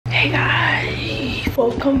Hey guys,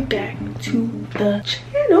 welcome back to the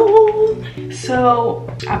channel. So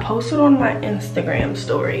I posted on my Instagram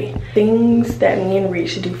story things that me and Reed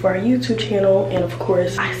should do for our YouTube channel, and of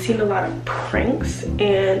course I seen a lot of pranks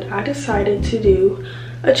and I decided to do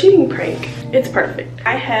a cheating prank. It's perfect.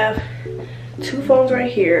 I have two phones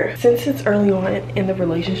right here. Since it's early on in the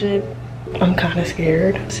relationship, I'm kind of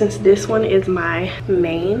scared. Since this one is my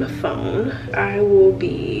main phone, I will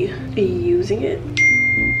be using it.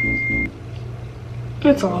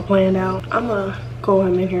 It's all planned out. I'm gonna call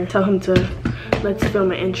him in here, tell him to let's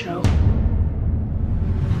film an intro.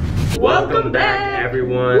 Welcome back,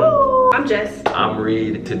 everyone. Woo! I'm Jess. I'm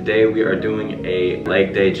Reed. Today we are doing a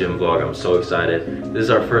leg day gym vlog. I'm so excited. This is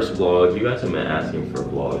our first vlog. You guys have been asking for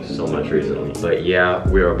vlogs so much recently. But yeah,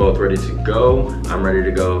 we are both ready to go. I'm ready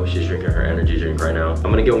to go. She's drinking her energy drink right now. I'm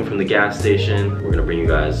gonna get one from the gas station. We're gonna bring you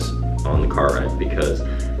guys on the car ride because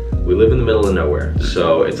we live in the middle of nowhere.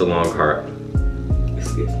 So it's a long car.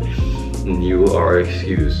 Excuse me. You are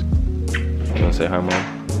excused. You wanna say hi,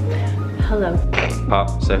 Mom? Hello.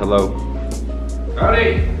 Pop, say hello.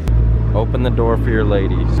 Howdy. Open the door for your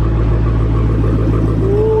ladies.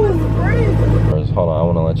 Ooh, it's freezing. Hold on, I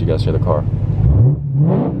want to let you guys hear the car.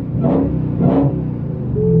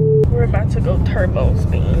 We're about to go turbo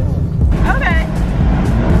speed. Okay.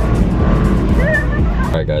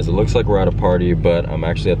 Alright guys, it looks like we're at a party, but I'm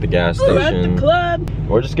actually at the gas station. We're at the club.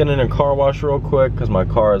 We're just getting in a car wash real quick because my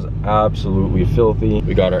car is absolutely filthy.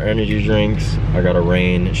 We got our energy drinks. I got a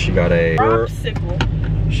Rain. She got a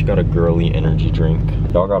girly energy drink.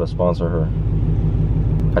 Y'all gotta sponsor her.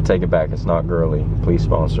 I take it back, it's not girly. Please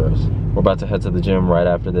sponsor us. We're about to head to the gym right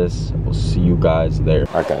after this. We'll see you guys there.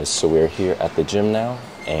 Alright guys, so we're here at the gym now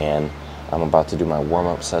and I'm about to do my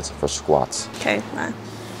warm-up sets for squats. Okay, bye.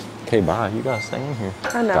 Okay, bye. You guys stay in here.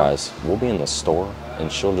 I know. Guys, we'll be in the store and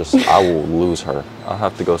she'll just, I will lose her. I'll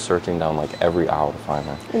have to go searching down like every aisle to find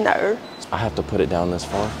her. No. I have to put it down this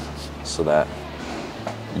far so that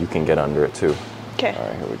you can get under it too. Okay. All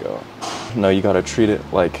right, here we go. No, you gotta treat it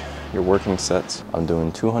like you're working sets. I'm doing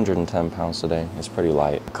 210 pounds today. It's pretty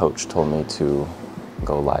light. Coach told me to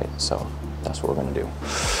go light, so that's what we're gonna do.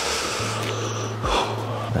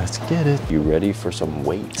 Let's get it. You ready for some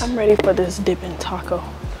weight? I'm ready for this dipping taco.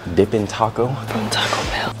 Dipping taco? From Taco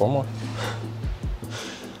Bell. 4 more.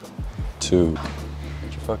 2. Did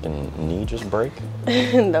your fucking knee just break?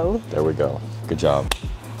 No. There we go. Good job.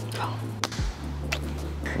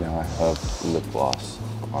 Now I have lip gloss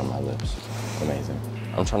on my lips. Amazing.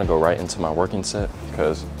 I'm trying to go right into my working set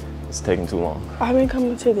because it's taking too long. I've been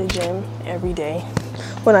coming to the gym every day.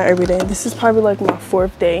 Well, not every day. This is probably like my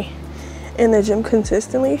 4th day in the gym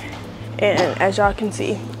consistently. And as y'all can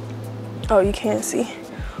see, oh, you can't see,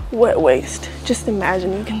 wet waist. Just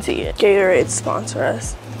imagine you can see it. Gatorade sponsor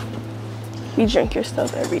us. We drink your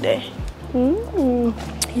stuff every day.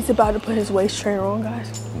 He's about to put his waist trainer on, guys.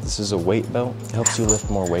 This is a weight belt. It helps you lift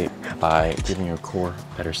more weight by giving your core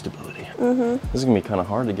better stability. This is gonna be kind of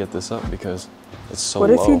hard to get this up because it's so low.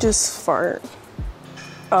 What if you just fart?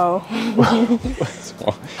 Oh.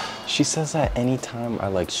 She says that anytime I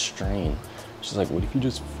like strain. She's like, what if you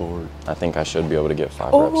just fart? I think I should be able to get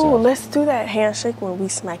 5 reps Oh, in. let's do that handshake when we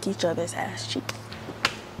smack each other's ass cheek.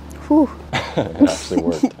 Whew. It actually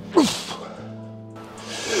worked.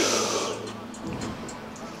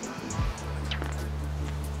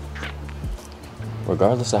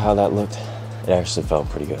 Regardless of how that looked, it actually felt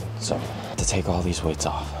pretty good. So, to take all these weights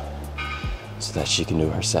off so that she can do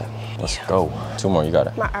her set. Let's go. 2 more, you got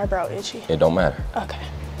it. My eyebrow itchy. It don't matter. Okay.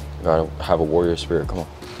 You gotta have a warrior spirit, come on.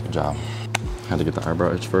 Good job. Had to get the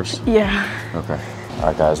eyebrow itch first? Yeah. Okay. All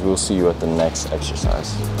right, guys, we'll see you at the next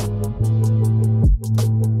exercise.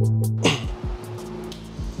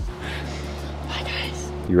 Hi,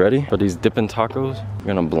 guys. You ready for these dipping tacos? We're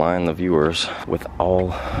gonna blind the viewers with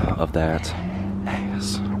all of that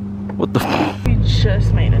ass. What the f? We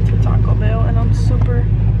just made it to Taco Bell and I'm super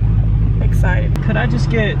excited. Could I just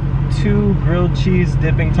get 2 grilled cheese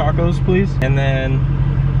dipping tacos, please? And then,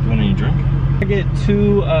 You want any drink? I get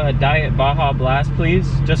 2 Diet Baja Blast, please.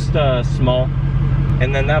 Just small.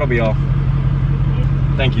 And then that'll be all.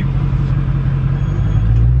 Thank you.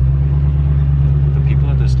 The people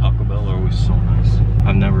at this Taco Bell are always so nice.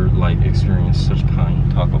 I've never like experienced such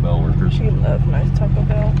kind Taco Bell workers. We love nice Taco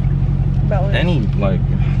Bell. Any like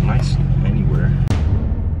nice anywhere.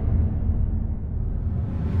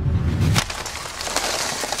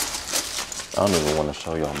 I don't even want to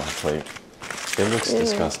show y'all my plate. It looks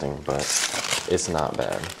disgusting, but it's not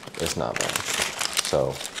bad. It's not bad.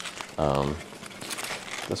 So,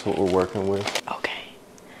 that's what we're working with. Okay.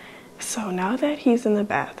 So now that he's in the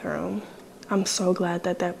bathroom, I'm so glad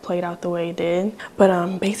that that played out the way it did.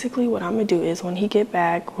 But basically what I'm gonna do is when he get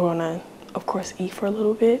back, we're gonna, of course, eat for a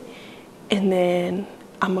little bit. And then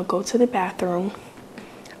I'm gonna go to the bathroom.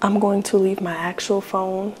 I'm going to leave my actual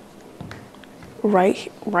phone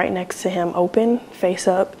right next to him, open, face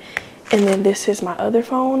up. And then this is my other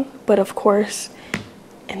phone. But of course,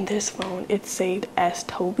 in this phone, it's saved as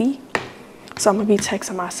Toby. So I'm gonna be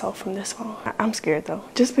texting myself from this phone. I'm scared though,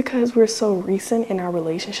 just because we're so recent in our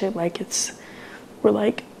relationship. Like we're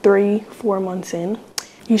like 3-4 months in.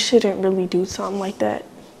 You shouldn't really do something like that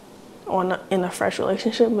in a fresh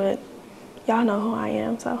relationship, but y'all know who I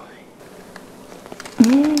am, so.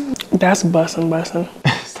 That's bussin'.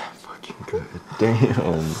 Is that fucking good?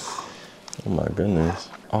 Damn. Oh my goodness.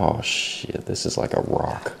 Oh shit, this is like a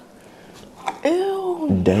rock.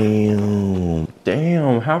 Ew.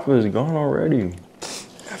 Damn, half of it's gone already.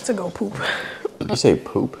 I have to go poop. You say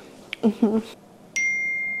poop? Mm-hmm.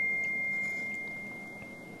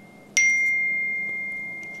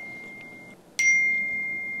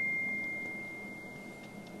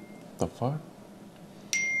 The fuck?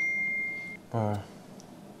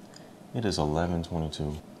 It is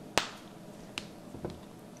 11:22.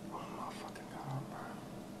 Oh my fucking god, bro.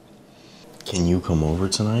 Can you come over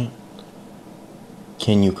tonight?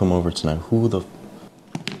 Can you come over tonight? Who the?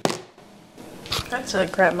 I had to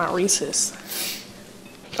grab my Reese's.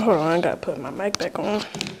 Hold on, I gotta put my mic back on.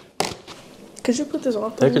 Could you put this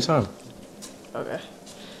off? Take your time. Okay.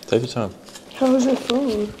 Take your time. How was your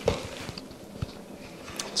food?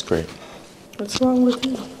 It's great. What's wrong with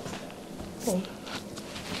you? Oh.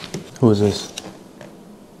 Who is this?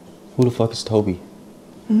 Who the fuck is Toby?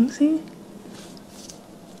 See?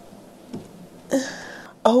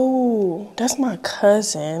 Oh, that's my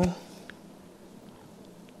cousin.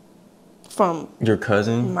 From Your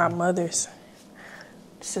cousin? my mother's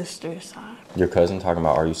sister's side. Your cousin talking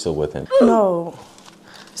about, are you still with him? No.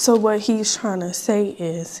 So what he's trying to say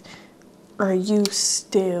is, are you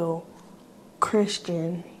still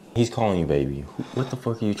Christian? He's calling you baby. What the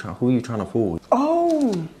fuck are you trying? Who are you trying to fool?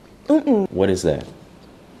 Oh. What is that?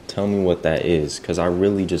 Tell me what that is, because I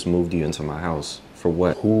really just moved you into my house. For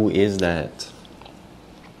what? Who is that?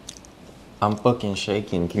 I'm fucking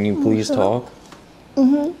shaking. Can you please talk?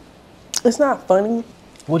 It's not funny.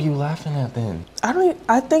 What are you laughing at then?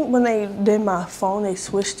 I think when they did my phone, they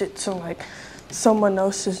switched it to like someone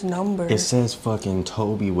else's number. It says fucking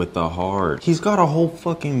Toby with the heart. He's got a whole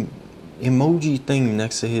fucking emoji thing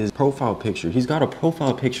next to his profile picture. He's got a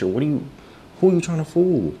profile picture. Who are you trying to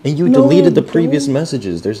fool? And you deleted the previous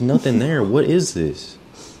messages. There's nothing there. What is this?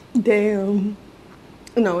 Damn.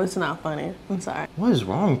 No, it's not funny. I'm sorry. What is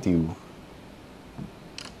wrong with you?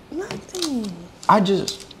 Nothing.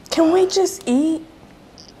 Can we just eat?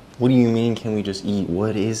 What do you mean, can we just eat?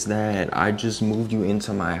 What is that? I just moved you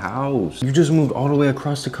into my house. You just moved all the way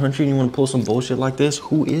across the country and you want to pull some bullshit like this?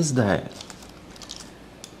 Who is that?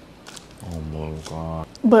 Oh my god.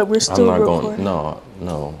 But we're still recording. No,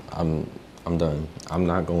 I'm done. I'm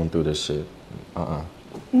not going through this shit.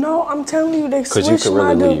 No, I'm telling you, they switched. Because you could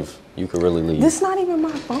really leave. You could really leave. This not even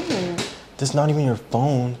my phone. This not even your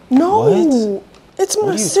phone? No. What? It's my what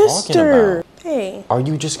are you sister. Talking about? Hey. Are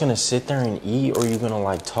you just gonna sit there and eat, or are you gonna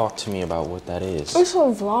like talk to me about what that is? It's a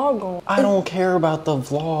vlog on. I don't care about the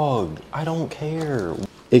vlog. I don't care.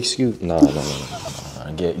 No.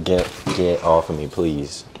 Get off of me,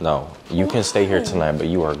 please. No. You can stay here tonight, but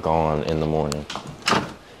you are gone in the morning.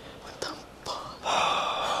 What the fuck?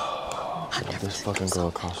 This fucking girl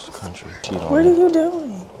across the country. What are you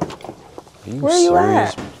doing? Where are you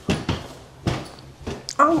at?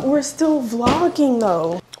 We're still vlogging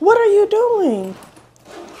though. What are you doing?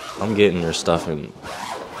 I'm getting your stuff and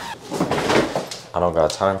I don't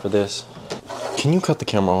got time for this. Can you cut the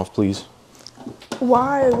camera off, please?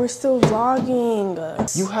 Why? We're still vlogging.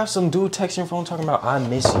 You have some dude texting your phone talking about, I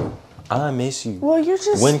miss you. I miss you. Well, you're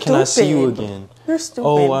just When can I see you again? You're stupid.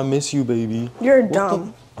 Oh, I miss you, baby. You're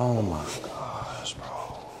dumb. Oh my gosh,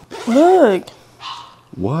 bro. Look.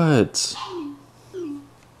 What?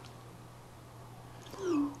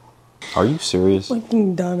 Are you serious?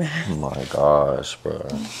 Fucking dumbass. Oh my gosh, bro.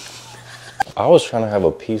 I was trying to have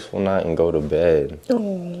a peaceful night and go to bed.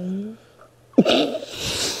 Oh.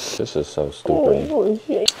 This is so stupid.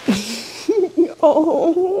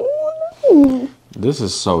 Oh. This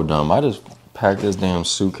is so dumb. I just packed this damn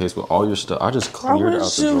suitcase with all your stuff. I just cleared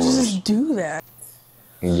out the drawers. Just do that?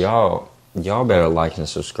 Y'all better like and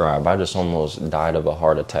subscribe. I just almost died of a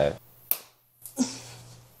heart attack.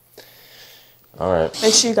 All right.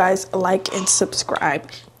 Make sure you guys like and subscribe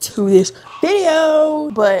to this video.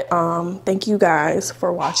 But thank you guys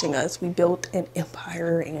for watching us. We built an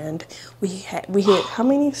empire and we hit how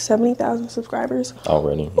many? 70,000 subscribers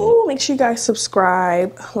Already. Oh, make sure you guys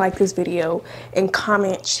subscribe, like this video, and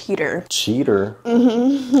comment cheater. Cheater?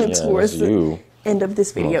 Towards the end of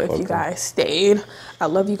this video if you guys stayed. I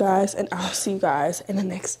love you guys and I'll see you guys in the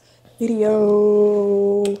next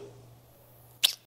video.